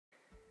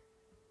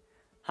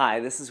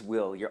Hi, this is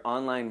Will, your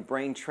online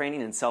brain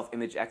training and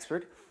self-image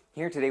expert,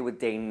 here today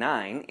with day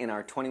 9 in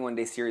our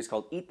 21-day series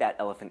called Eat That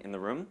Elephant in the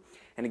Room.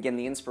 And again,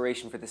 the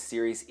inspiration for this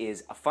series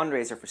is a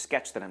fundraiser for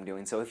Sketch that I'm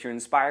doing. So if you're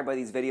inspired by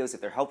these videos,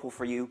 if they're helpful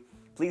for you,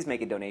 please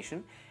make a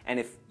donation. And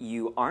if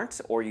you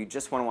aren't, or you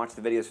just want to watch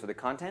the videos for the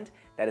content,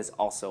 that is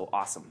also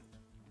awesome.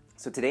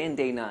 So today in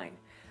day 9,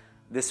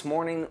 this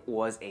morning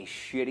was a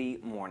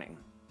shitty morning.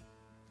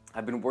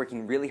 I've been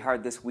working really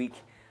hard this week.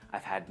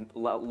 I've had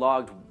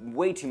logged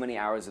way too many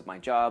hours with my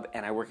job,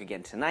 and I work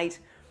again tonight,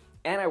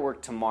 and I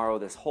work tomorrow,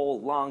 this whole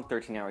long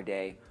 13-hour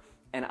day,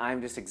 and I'm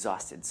just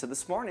exhausted. So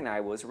this morning I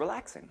was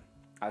relaxing.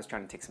 I was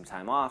trying to take some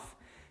time off,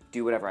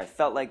 do whatever I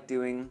felt like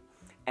doing,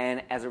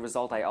 and as a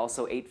result I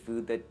also ate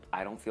food that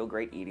I don't feel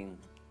great eating,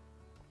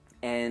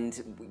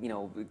 and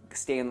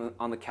stay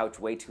on the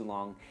couch way too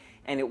long,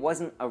 and it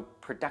wasn't a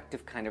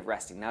productive kind of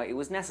resting. Now, it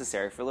was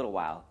necessary for a little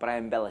while, but I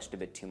embellished a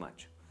bit too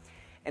much.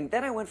 And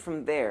then I went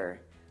from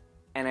there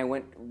and I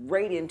went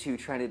right into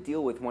trying to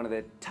deal with one of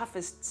the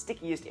toughest,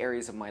 stickiest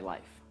areas of my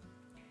life.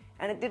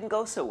 And it didn't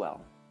go so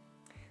well.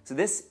 So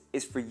this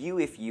is for you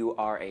if you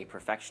are a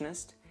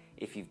perfectionist,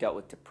 if you've dealt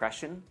with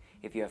depression,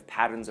 if you have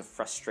patterns of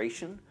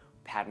frustration,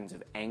 patterns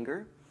of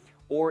anger,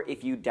 or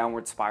if you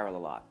downward spiral a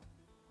lot.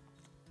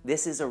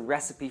 This is a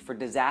recipe for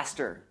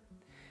disaster.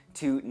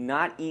 To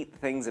not eat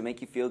things that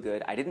make you feel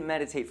good. I didn't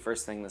meditate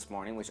first thing this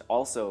morning, which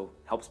also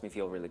helps me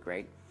feel really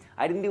great.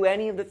 I didn't do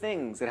any of the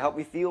things that help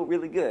me feel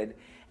really good,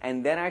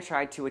 and then I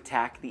tried to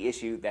attack the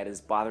issue that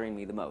is bothering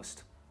me the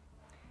most.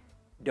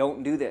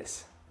 Don't do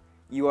this.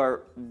 You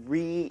are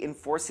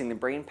reinforcing the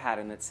brain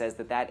pattern that says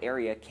that that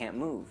area can't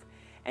move,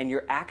 and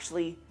you're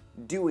actually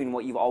doing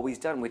what you've always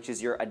done, which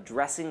is you're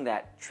addressing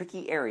that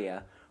tricky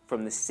area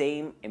from the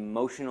same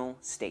emotional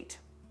state.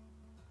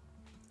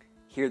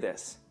 Hear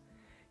this.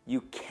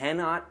 You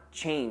cannot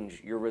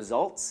change your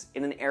results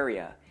in an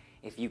area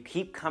if you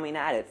keep coming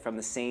at it from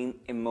the same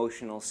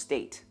emotional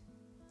state.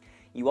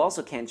 You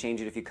also can't change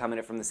it if you come at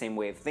it from the same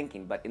way of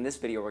thinking, but in this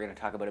video we're going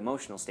to talk about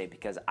emotional state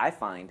because I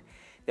find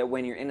that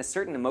when you're in a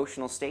certain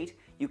emotional state,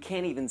 you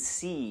can't even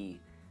see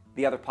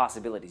the other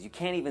possibilities. You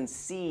can't even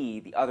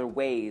see the other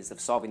ways of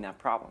solving that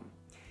problem.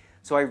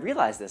 So I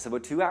realized this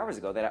about 2 hours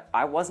ago, that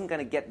I wasn't going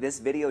to get this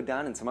video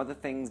done and some other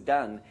things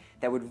done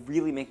that would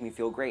really make me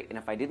feel great. And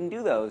if I didn't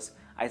do those,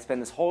 I'd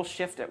spend this whole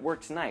shift at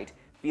work tonight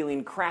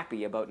feeling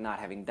crappy about not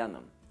having done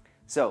them.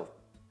 So,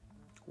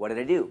 what did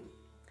I do?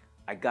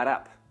 I got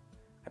up.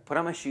 I put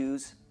on my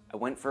shoes. I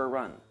went for a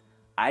run.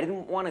 I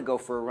didn't want to go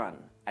for a run.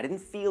 I didn't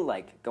feel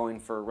like going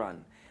for a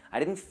run. I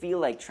didn't feel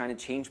like trying to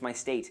change my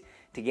state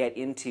to get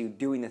into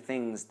doing the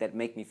things that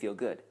make me feel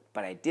good.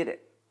 But I did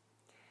it.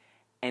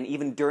 And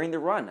even during the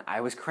run,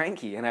 I was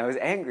cranky and I was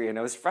angry and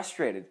I was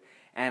frustrated.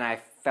 And I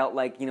felt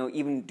like,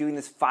 even doing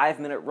this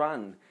 5-minute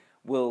run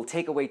will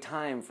take away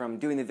time from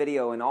doing the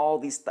video and all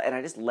these, and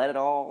I just let it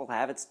all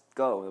have its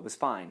go. It was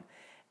fine.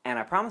 And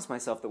I promised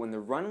myself that when the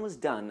run was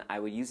done, I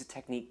would use a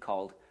technique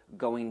called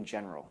going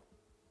general.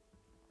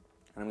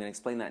 And I'm going to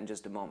explain that in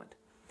just a moment.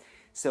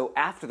 So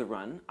after the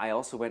run, I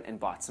also went and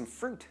bought some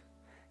fruit,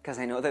 because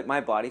I know that my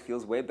body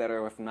feels way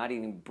better if I'm not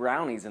eating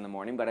brownies in the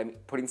morning, but I'm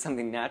putting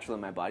something natural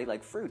in my body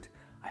like fruit.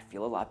 I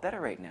feel a lot better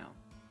right now.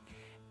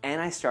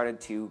 And I started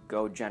to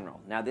go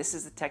general. Now this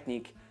is a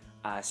technique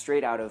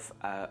straight out of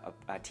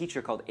a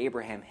teacher called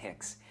Abraham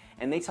Hicks.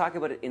 And they talk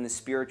about it in the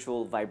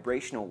spiritual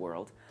vibrational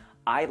world.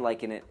 I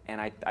liken it, and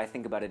I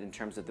think about it in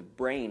terms of the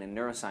brain and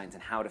neuroscience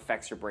and how it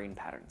affects your brain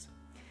patterns.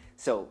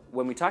 So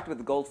when we talked about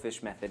the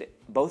goldfish method,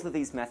 both of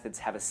these methods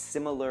have a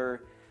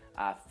similar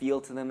feel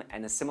to them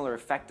and a similar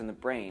effect on the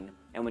brain,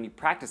 and when you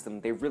practice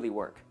them, they really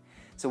work.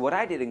 So what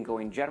I did in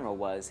going general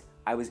was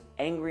I was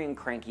angry and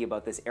cranky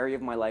about this area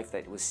of my life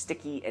that was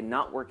sticky and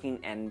not working,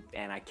 and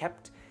I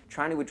kept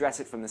trying to address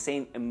it from the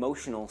same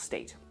emotional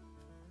state.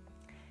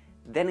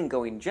 Then in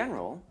going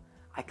general,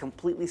 I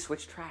completely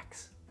switched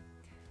tracks.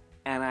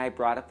 And I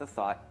brought up the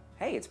thought,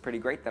 hey, it's pretty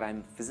great that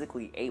I'm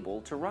physically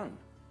able to run.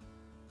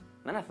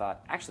 Then I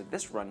thought, actually,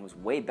 this run was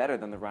way better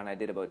than the run I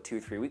did about 2 or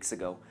 3 weeks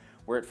ago,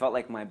 where it felt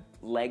like my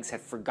legs had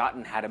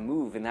forgotten how to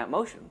move in that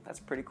motion. That's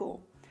pretty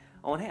cool.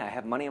 Oh, and hey, I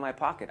have money in my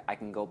pocket. I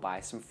can go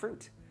buy some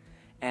fruit.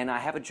 And I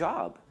have a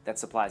job that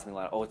supplies me a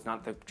lot. Oh, it's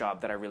not the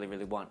job that I really,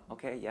 really want.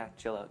 Okay, yeah,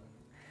 chill out.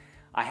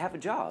 I have a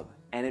job,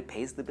 and it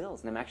pays the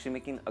bills, and I'm actually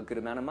making a good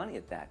amount of money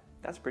at that.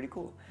 That's pretty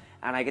cool.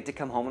 And I get to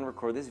come home and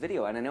record this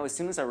video, and I know as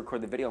soon as I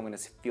record the video, I'm going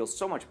to feel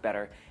so much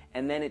better,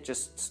 and then it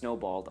just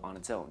snowballed on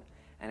its own.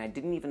 And I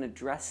didn't even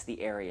address the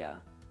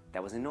area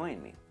that was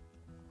annoying me.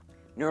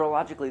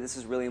 Neurologically, this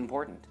is really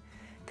important,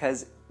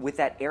 because with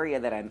that area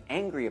that I'm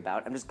angry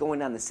about, I'm just going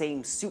down the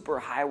same super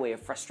highway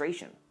of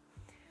frustration.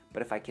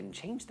 But if I can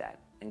change that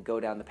and go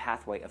down the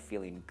pathway of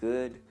feeling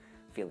good,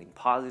 feeling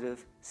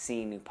positive,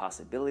 seeing new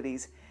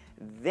possibilities,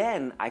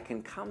 then I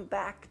can come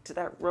back to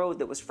that road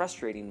that was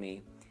frustrating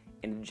me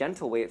in a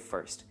gentle way at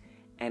first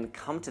and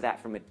come to that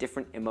from a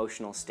different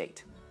emotional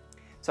state.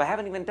 So I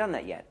haven't even done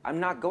that yet. I'm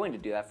not going to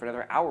do that for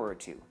another hour or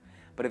two,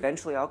 but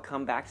eventually I'll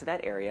come back to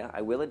that area,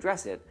 I will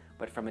address it,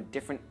 but from a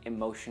different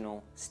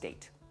emotional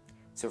state.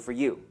 So for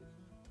you,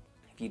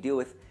 If you deal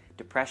with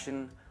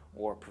depression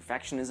or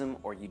perfectionism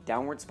or you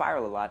downward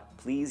spiral a lot,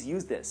 please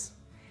use this.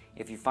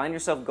 If you find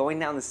yourself going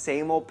down the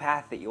same old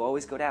path that you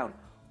always go down,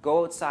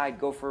 go outside,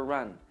 go for a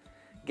run.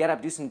 Get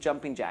up, do some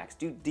jumping jacks,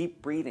 do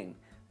deep breathing.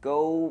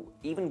 Go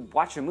even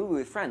watch a movie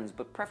with friends,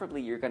 but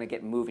preferably you're going to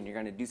get moving, you're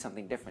going to do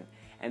something different.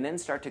 And then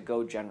start to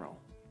go general.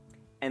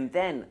 And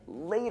then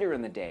later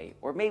in the day,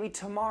 or maybe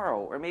tomorrow,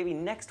 or maybe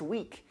next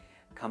week,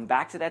 come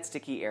back to that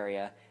sticky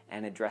area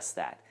and address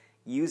that.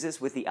 Use this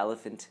with the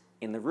elephant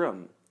in the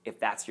room, if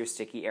that's your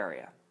sticky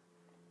area.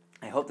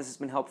 I hope this has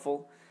been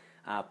helpful.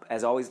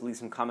 As always, leave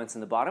some comments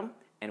in the bottom,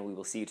 and we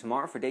will see you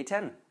tomorrow for day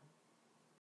 10.